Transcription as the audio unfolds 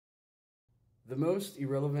The most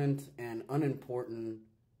irrelevant and unimportant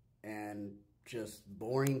and just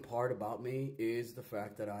boring part about me is the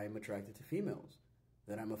fact that I am attracted to females.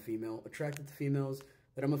 That I'm a female attracted to females.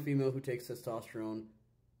 That I'm a female who takes testosterone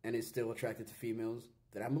and is still attracted to females.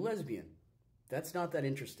 That I'm a lesbian. That's not that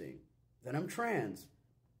interesting. That I'm trans.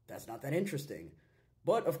 That's not that interesting.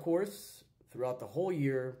 But, of course, throughout the whole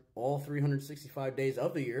year, all 365 days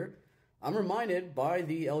of the year, I'm reminded by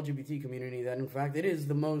the LGBT community that, in fact, it is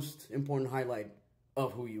the most important highlight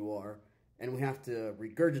of who you are. And we have to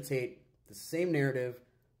regurgitate the same narrative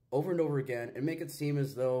over and over again and make it seem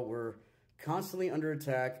as though we're constantly under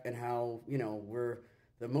attack and how, we're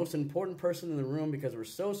the most important person in the room because we're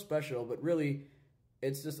so special. But really,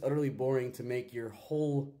 it's just utterly boring to make your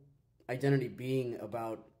whole identity being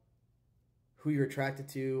about who you're attracted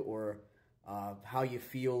to or how you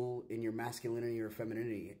feel in your masculinity or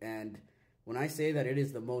femininity. And when I say that it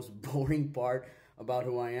is the most boring part about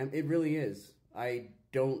who I am, it really is. I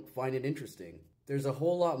don't find it interesting. There's a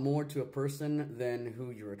whole lot more to a person than who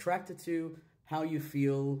you're attracted to, how you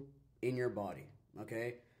feel in your body,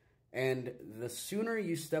 okay? And the sooner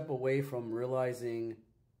you step away from realizing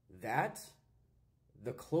that,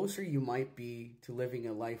 the closer you might be to living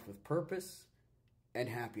a life with purpose and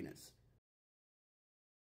happiness.